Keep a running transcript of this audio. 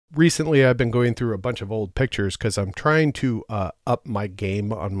recently I've been going through a bunch of old pictures because I'm trying to up my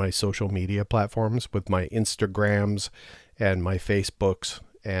game on my social media platforms with my Instagrams and my Facebooks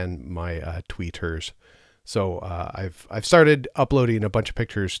and my Twitters. So I've started uploading a bunch of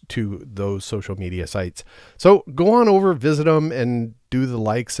pictures to those social media sites. So go on over, visit them, and do the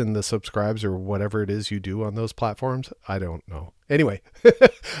likes and the subscribes or whatever it is you do on those platforms. I don't know. Anyway,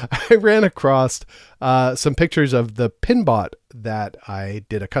 I ran across some pictures of the PinBot that I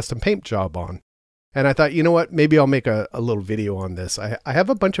did a custom paint job on. And I thought, you know what, maybe I'll make a little video on this. I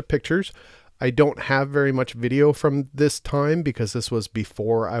have a bunch of pictures. I don't have very much video from this time because this was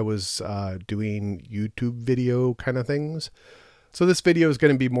before I was doing YouTube video kind of things. So this video is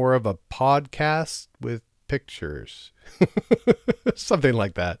going to be more of a podcast with pictures. Something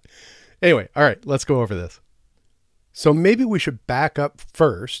like that. Anyway, all right, let's go over this. So maybe we should back up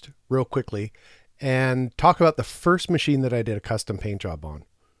first real quickly and talk about the first machine that I did a custom paint job on.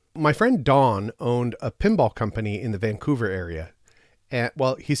 My friend Don owned a pinball company in the Vancouver area. And,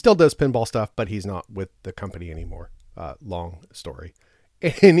 well, he still does pinball stuff, but he's not with the company anymore. Long story.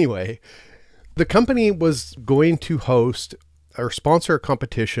 Anyway, the company was going to host or sponsor a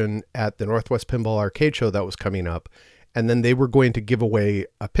competition at the Northwest Pinball Arcade Show that was coming up. And then they were going to give away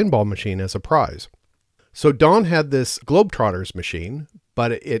a pinball machine as a prize. So Don had this Globetrotters machine,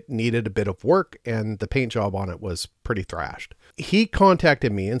 but it needed a bit of work and the paint job on it was pretty thrashed. He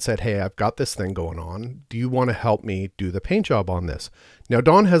contacted me and said, hey, I've got this thing going on. Do you want to help me do the paint job on this? Now,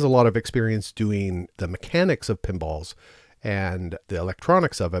 Don has a lot of experience doing the mechanics of pinballs and the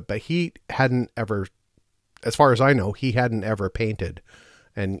electronics of it, but he hadn't ever, as far as I know, he hadn't ever painted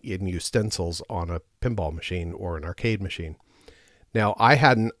and used stencils on a pinball machine or an arcade machine. Now, I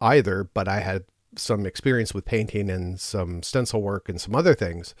hadn't either, but I had some experience with painting and some stencil work and some other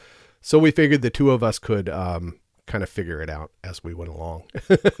things. So we figured the two of us could kind of figure it out as we went along.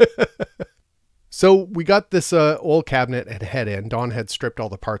 So we got this old cabinet at head end. Don had stripped all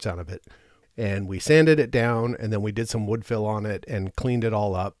the parts out of it and we sanded it down and then we did some wood fill on it and cleaned it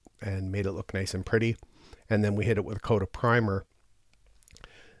all up and made it look nice and pretty. And then we hit it with a coat of primer.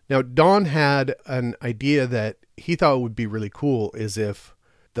 Now, Don had an idea that he thought would be really cool is if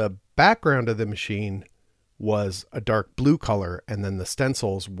the background of the machine was a dark blue color and then the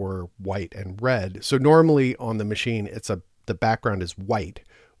stencils were white and red. So normally on the machine, the background is white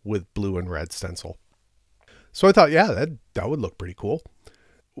with blue and red stencil. So I thought, yeah, that would look pretty cool.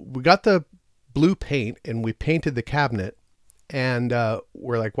 We got the blue paint and we painted the cabinet and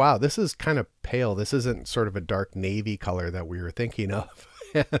we're like, wow, this is kind of pale. This isn't sort of a dark navy color that we were thinking of.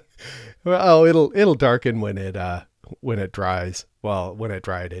 Well, it'll darken when it dries. Well, when it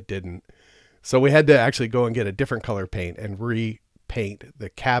dried, it didn't. So we had to actually go and get a different color paint and repaint the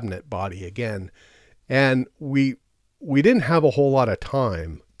cabinet body again. And we didn't have a whole lot of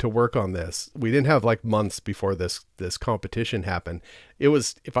time to work on this. We didn't have like months before this competition happened. It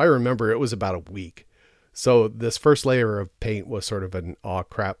was, if I remember, it was about a week. So this first layer of paint was sort of an aw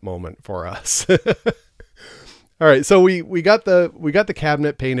crap moment for us. All right, so we got the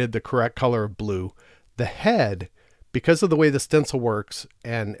cabinet painted the correct color of blue. The head, because of the way the stencil works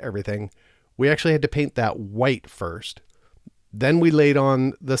and everything, we actually had to paint that white first. Then we laid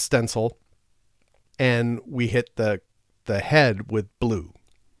on the stencil and we hit the head with blue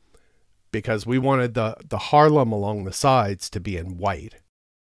because we wanted the Harlem along the sides to be in white.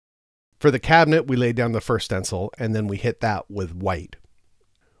 For the cabinet, we laid down the first stencil and then we hit that with white.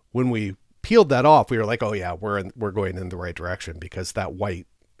 When we peeled that off, we were like, oh yeah, we're going in the right direction because that white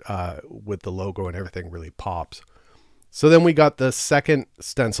with the logo and everything really pops. So then we got the second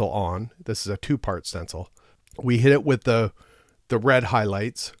stencil on. This is a 2-part stencil. We hit it with the red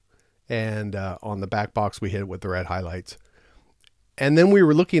highlights and on the back box, we hit it with the red highlights. And then we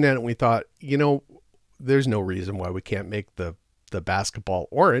were looking at it and we thought, you know, there's no reason why we can't make the basketball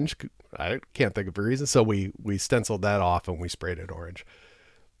orange. I can't think of a reason. So we stenciled that off and we sprayed it orange.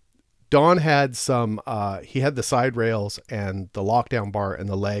 Don had some, he had the side rails and the lockdown bar and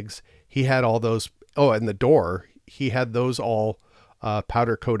the legs. He had all those, oh, and the door, he had those all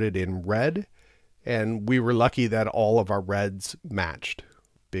powder coated in red. And we were lucky that all of our reds matched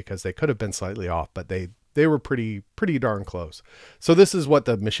because they could have been slightly off, but they were pretty darn close. So this is what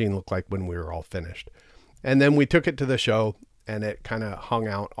the machine looked like when we were all finished. And then we took it to the show and it kind of hung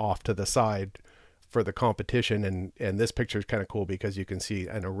out off to the side for the competition. And this picture is kind of cool because you can see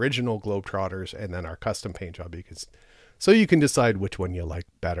an original Globetrotters and then our custom paint job. So you can decide which one you like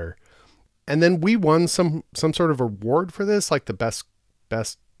better. And then we won some sort of award for this, like the best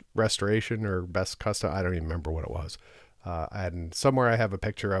restoration or best custom. I don't even remember what it was. And somewhere I have a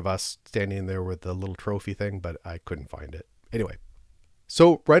picture of us standing there with the little trophy thing, but I couldn't find it. Anyway,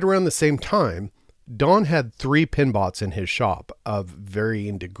 So right around the same time, Don had 3 PinBots in his shop of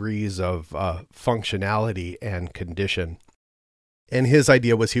varying degrees of functionality and condition. And his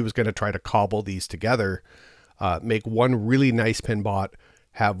idea was he was going to try to cobble these together, make one really nice PinBot,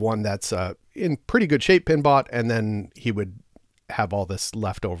 have one that's in pretty good shape PinBot, and then he would have all this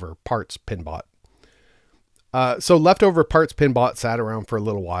leftover parts PinBot. So leftover parts PinBot sat around for a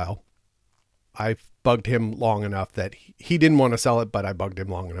little while. I bugged him long enough that he didn't want to sell it, but I bugged him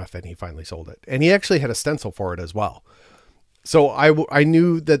long enough and he finally sold it. And he actually had a stencil for it as well. So I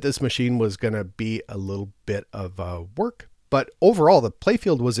knew that this machine was going to be a little bit of work, but overall the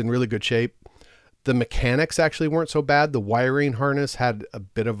playfield was in really good shape. The mechanics actually weren't so bad. The wiring harness had a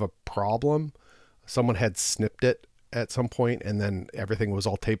bit of a problem. Someone had snipped it at some point and then everything was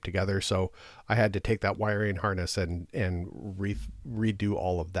all taped together. So I had to take that wiring harness and redo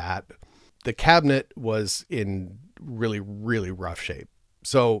all of that. The cabinet was in really, really rough shape.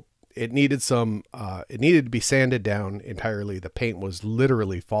 So it needed it needed to be sanded down entirely. The paint was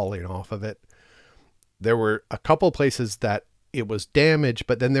literally falling off of it. There were a couple places that it was damaged,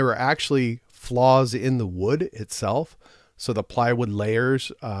 but then there were actually flaws in the wood itself. So the plywood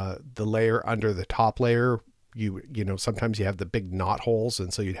layers, the layer under the top layer, you know, sometimes you have the big knot holes.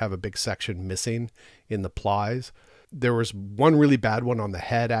 And so you'd have a big section missing in the plies. There was one really bad one on the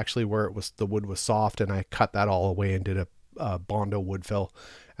head, actually, where the wood was soft, and I cut that all away and did a Bondo wood fill.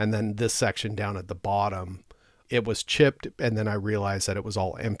 And then this section down at the bottom, it was chipped, and then I realized that it was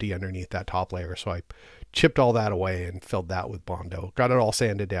all empty underneath that top layer. So I chipped all that away and filled that with Bondo. Got it all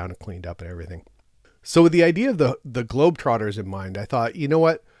sanded down and cleaned up and everything. So with the idea of the Globetrotters in mind, I thought, you know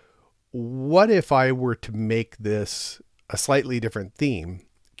what? What if I were to make this a slightly different theme?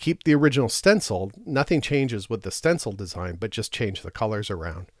 Keep the original stencil, nothing changes with the stencil design, but just change the colors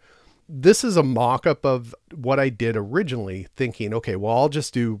around. This is a mock-up of what I did originally, thinking, okay, well, I'll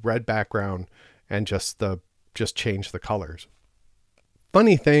just do red background and just change the colors.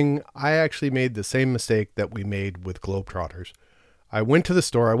 Funny thing, I actually made the same mistake that we made with Globetrotters. I went to the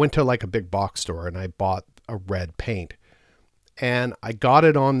store, I went to like a big box store and I bought a red paint and I got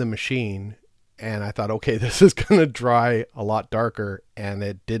it on the machine. And I thought, okay, this is going to dry a lot darker, and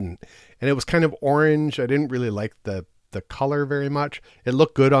it didn't. And it was kind of orange. I didn't really like the color very much. It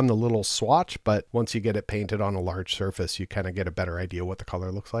looked good on the little swatch, but once you get it painted on a large surface, you kind of get a better idea what the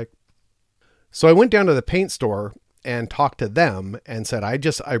color looks like. So I went down to the paint store and talked to them and said, I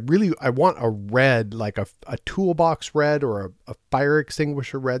want a red, like a toolbox red or a fire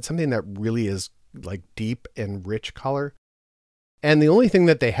extinguisher red, something that really is like deep and rich color. And the only thing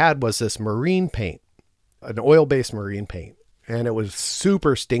that they had was this marine paint, an oil-based marine paint. And it was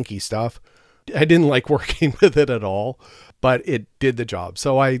super stinky stuff. I didn't like working with it at all, but it did the job.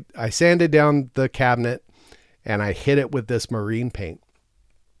 So I sanded down the cabinet and I hit it with this marine paint.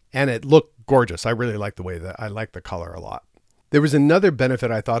 And it looked gorgeous. I really liked the way that I liked the color a lot. There was another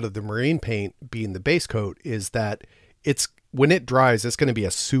benefit I thought of the marine paint being the base coat is that when it dries, it's going to be a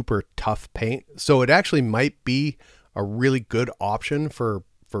super tough paint. So it actually might be a really good option for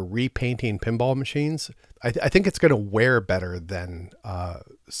repainting pinball machines. I think it's going to wear better than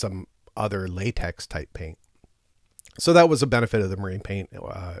some other latex type paint. So that was a benefit of the marine paint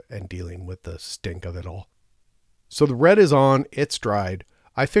and dealing with the stink of it all. So the red is on, it's dried.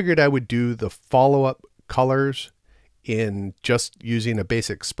 I figured I would do the follow-up colors in just using a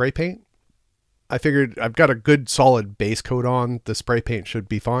basic spray paint. I figured I've got a good solid base coat on. The spray paint should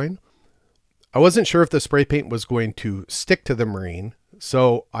be fine. I wasn't sure if the spray paint was going to stick to the marine,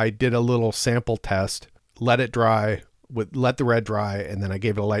 so I did a little sample test, let it dry, let the red dry, and then I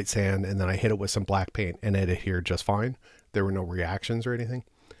gave it a light sand, and then I hit it with some black paint, and it adhered just fine. There were no reactions or anything.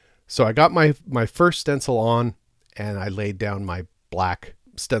 So I got my first stencil on, and I laid down my black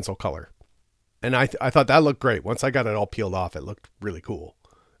stencil color. And I thought that looked great. Once I got it all peeled off, it looked really cool.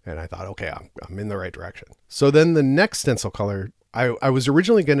 And I thought, okay, I'm in the right direction. So then the next stencil color, I was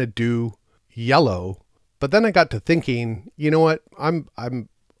originally going to do yellow, but then I got to thinking, you know what, I'm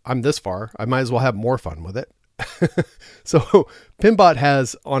this far, I might as well have more fun with it. So PinBot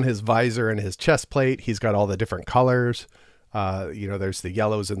has on his visor and his chest plate, he's got all the different colors. You know, there's the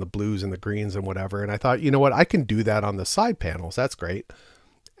yellows and the blues and the greens and whatever. And I thought, you know what, I can do that on the side panels. That's great.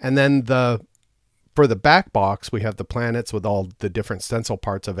 And then for the back box, we have the planets with all the different stencil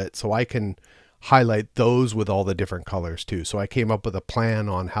parts of it. So I can highlight those with all the different colors too. So I came up with a plan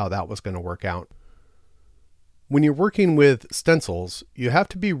on how that was going to work out. When you're working with stencils, you have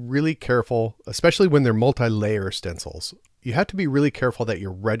to be really careful, especially when they're multi-layer stencils. You have to be really careful that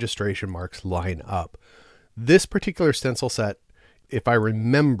your registration marks line up. This particular stencil set, if I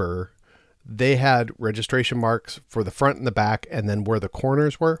remember, they had registration marks for the front and the back, and then where the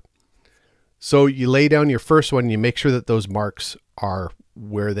corners were. So you lay down your first one, you make sure that those marks are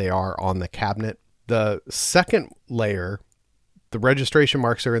where they are on the cabinet. The second layer, the registration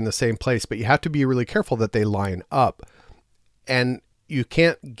marks are in the same place, but you have to be really careful that they line up. And you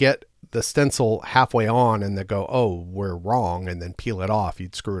can't get the stencil halfway on and then go, oh, we're wrong, and then peel it off.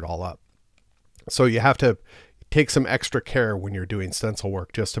 You'd screw it all up. So you have to take some extra care when you're doing stencil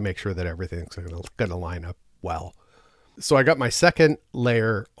work just to make sure that everything's going to line up well. So I got my second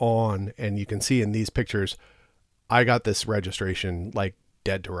layer on, and you can see in these pictures, I got this registration like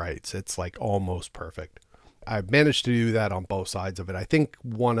dead to rights. It's like almost perfect. I've managed to do that on both sides of it. I think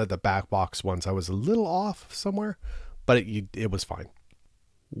one of the back box ones, I was a little off somewhere, but it was fine.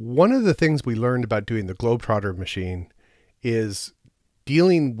 One of the things we learned about doing the Globetrotter machine is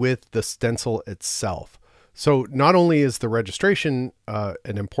dealing with the stencil itself. So not only is the registration an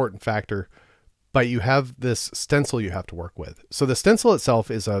important factor, but you have this stencil you have to work with. So the stencil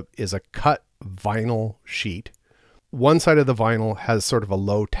itself is a cut vinyl sheet. One side of the vinyl has sort of a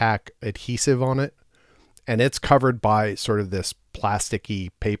low tack adhesive on it, and it's covered by sort of this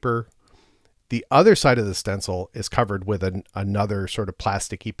plasticky paper. The other side of the stencil is covered with another sort of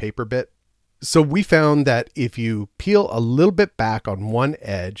plasticky paper bit. So we found that if you peel a little bit back on one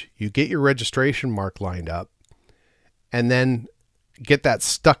edge, you get your registration mark lined up, and then get that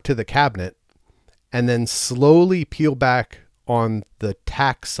stuck to the cabinet, and then slowly peel back on the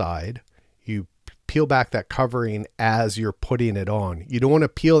tack side. You peel back that covering as you're putting it on. You don't want to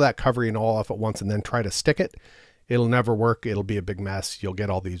peel that covering all off at once and then try to stick it. It'll never work. It'll be a big mess. You'll get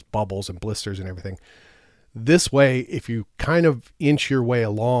all these bubbles and blisters and everything. This way, if you kind of inch your way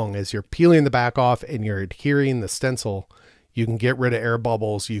along as you're peeling the back off and you're adhering the stencil, you can get rid of air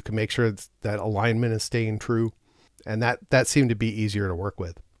bubbles. You can make sure that alignment is staying true. And that seemed to be easier to work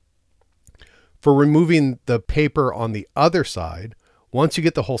with. For removing the paper on the other side, once you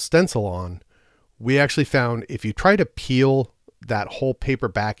get the whole stencil on, we actually found if you try to peel that whole paper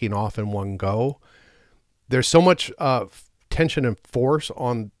backing off in one go, there's so much tension and force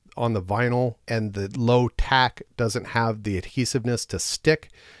on the vinyl, and the low tack doesn't have the adhesiveness to stick.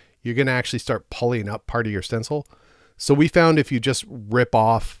 You're going to actually start pulling up part of your stencil. So we found if you just rip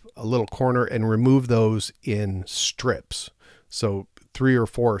off a little corner and remove those in strips, so 3 or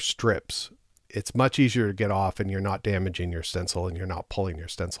 4 strips, it's much easier to get off, and you're not damaging your stencil and you're not pulling your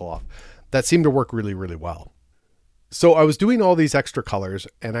stencil off. That seemed to work really, really well. So I was doing all these extra colors,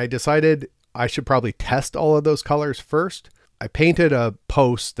 and I decided I should probably test all of those colors first. I painted a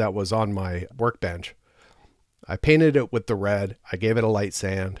post that was on my workbench. I painted it with the red. I gave it a light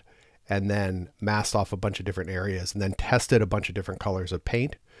sand, and then masked off a bunch of different areas, and then tested a bunch of different colors of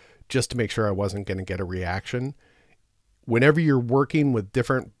paint just to make sure I wasn't going to get a reaction. Whenever you're working with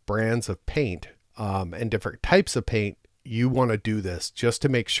different brands of paint and different types of paint, you want to do this just to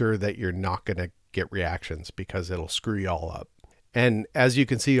make sure that you're not going to get reactions, because it'll screw you all up. And as you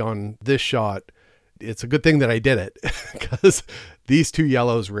can see on this shot, it's a good thing that I did it, because these 2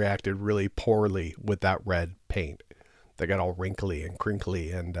 yellows reacted really poorly with that red paint. They got all wrinkly and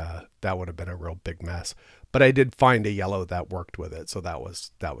crinkly, and that would have been a real big mess. But I did find a yellow that worked with it, so that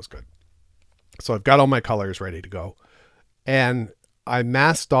was good. So I've got all my colors ready to go. And I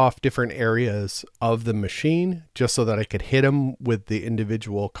masked off different areas of the machine just so that I could hit them with the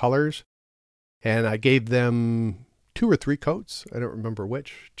individual colors. And I gave them 2 or 3 coats. I don't remember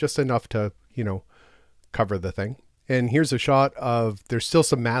which, just enough to, cover the thing. And here's a shot of, there's still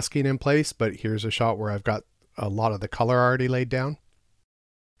some masking in place, but here's a shot where I've got a lot of the color already laid down.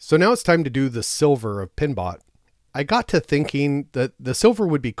 So now it's time to do the silver of PinBot. I got to thinking that the silver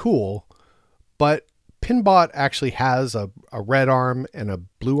would be cool, but PinBot actually has a red arm and a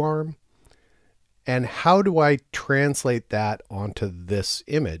blue arm. And how do I translate that onto this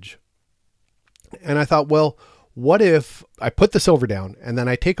image? And I thought, well, what if I put the silver down and then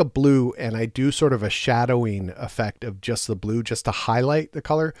I take a blue and I do sort of a shadowing effect of just the blue, just to highlight the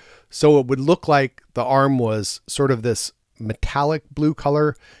color. So it would look like the arm was sort of this metallic blue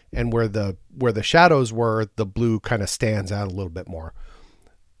color, and where the shadows were, the blue kind of stands out a little bit more.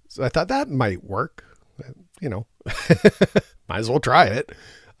 So I thought that might work, might as well try it.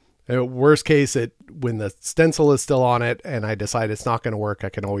 Worst case, when the stencil is still on it and I decide it's not going to work, I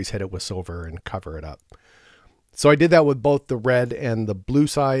can always hit it with silver and cover it up. So I did that with both the red and the blue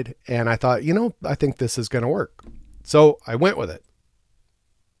side, and I thought, I think this is going to work. So I went with it.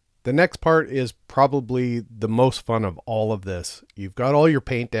 The next part is probably the most fun of all of this. You've got all your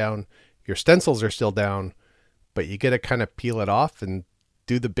paint down, your stencils are still down, but you get to kind of peel it off and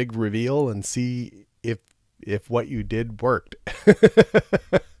do the big reveal and see if what you did worked.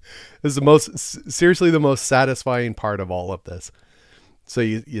 is seriously the most satisfying part of all of this. So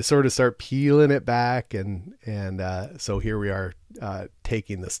you sort of start peeling it back, and so here we are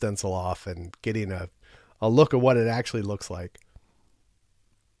taking the stencil off and getting a look at what it actually looks like.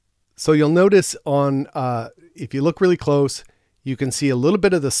 So you'll notice on if you look really close, you can see a little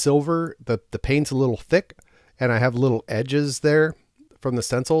bit of the silver. The paint's a little thick, and I have little edges there from the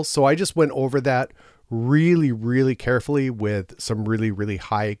stencils. So I just went over that really, really carefully with some really, really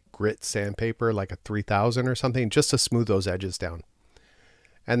high grit sandpaper, like a 3000 or something, just to smooth those edges down.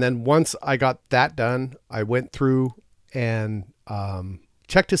 And then once I got that done, I went through and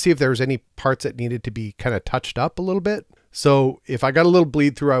checked to see if there was any parts that needed to be kind of touched up a little bit. So if I got a little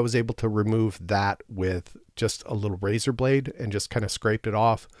bleed through, I was able to remove that with just a little razor blade and just kind of scraped it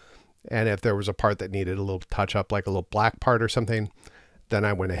off. And if there was a part that needed a little touch up, like a little black part or something, then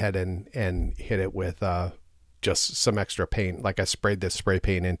I went ahead and hit it with just some extra paint. Like I sprayed this spray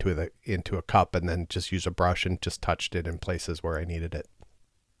paint into a cup and then just used a brush and just touched it in places where I needed it.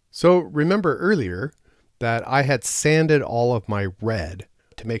 So remember earlier that I had sanded all of my red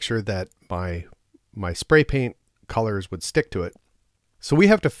to make sure that my spray paint colors would stick to it. So we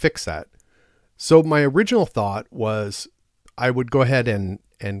have to fix that. So my original thought was I would go ahead and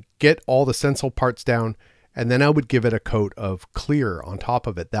get all the stencil parts down, and then I would give it a coat of clear on top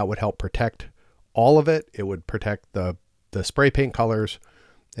of it. That would help protect all of it. It would protect the spray paint colors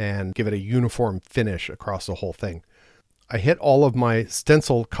and give it a uniform finish across the whole thing. I hit all of my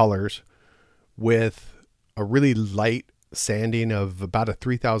stencil colors with a really light sanding of about a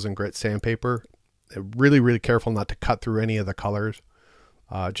 3000 grit sandpaper. Really, really careful not to cut through any of the colors.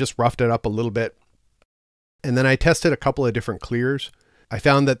 Just roughed it up a little bit. And then I tested a couple of different clears. I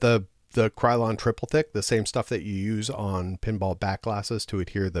found that the Krylon triple thick, the same stuff that you use on pinball back glasses to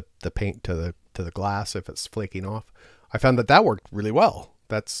adhere the paint to the glass if it's flaking off, I found that worked really well.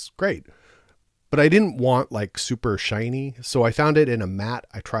 That's great. But I didn't want like super shiny, so I found it in a matte.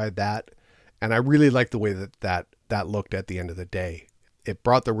 I tried that, and I really liked the way that looked at the end of the day. It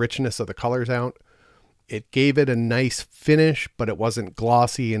brought the richness of the colors out. It gave it a nice finish, but it wasn't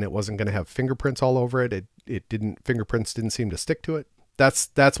glossy and it wasn't going to have fingerprints all over it. Fingerprints didn't seem to stick to it.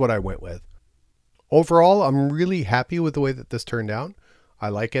 That's what I went with. Overall, I'm really happy with the way that this turned out. I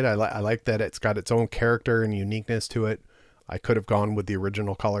like it. I like that it's got its own character and uniqueness to it. I could have gone with the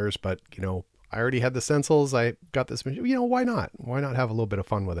original colors, but you know, I already had the stencils. I got this, you know, why not? Why not have a little bit of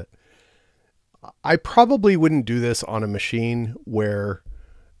fun with it? I probably wouldn't do this on a machine where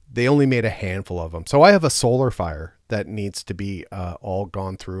they only made a handful of them. So I have a solar fire that needs to be all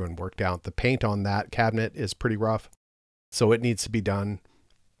gone through and worked out. The paint on that cabinet is pretty rough, so it needs to be done.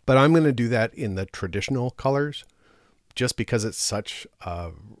 But I'm going to do that in the traditional colors just because it's such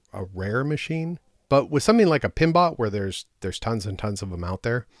a rare machine. But with something like a PinBot where there's tons and tons of them out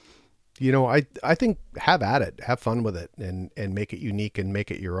there, you know, I think have at it, have fun with it, and make it unique and make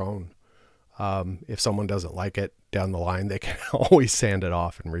it your own. If someone doesn't like it down the line, they can always sand it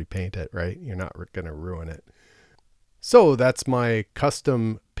off and repaint it, right? You're not going to ruin it. So that's my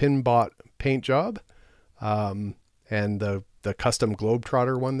custom PinBot paint job. And the custom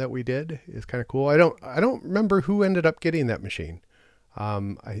Globetrotter one that we did is kind of cool. I don't remember who ended up getting that machine.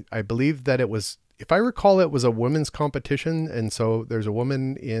 I believe that it was, if I recall, it was a women's competition. And so there's a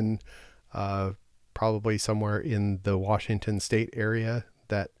woman in probably somewhere in the Washington state area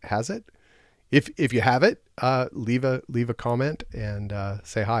that has it. If you have it, leave a comment and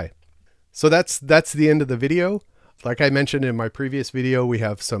say hi. So that's the end of the video. Like I mentioned in my previous video, we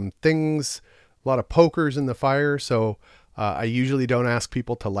have some things, a lot of pokers in the fire. So I usually don't ask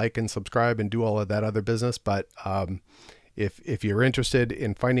people to like and subscribe and do all of that other business. But if you're interested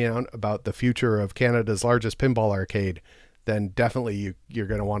in finding out about the future of Canada's largest pinball arcade, then definitely you're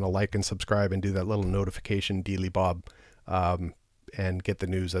going to want to like and subscribe and do that little notification dealy bob and get the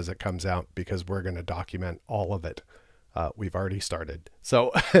news as it comes out, because we're going to document all of it. We've already started.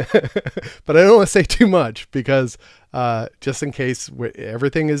 So, but I don't want to say too much because just in case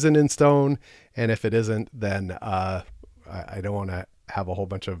everything isn't in stone, and if it isn't, then I don't want to have a whole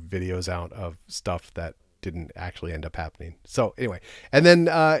bunch of videos out of stuff that didn't actually end up happening. So anyway, and then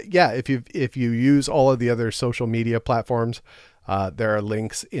yeah, if you use all of the other social media platforms, there are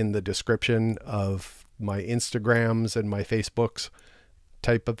links in the description of my Instagrams and my Facebooks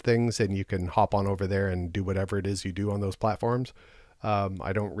type of things, and you can hop on over there and do whatever it is you do on those platforms.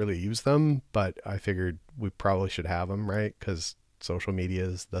 I don't really use them, but I figured we probably should have them, right? Because social media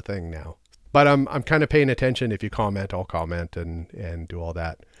is the thing now. But I'm kind of paying attention. If you comment, I'll comment and do all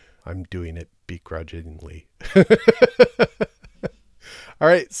that. I'm doing it begrudgingly. All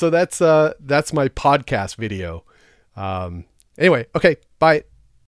right, so that's my podcast video. Anyway, okay, bye.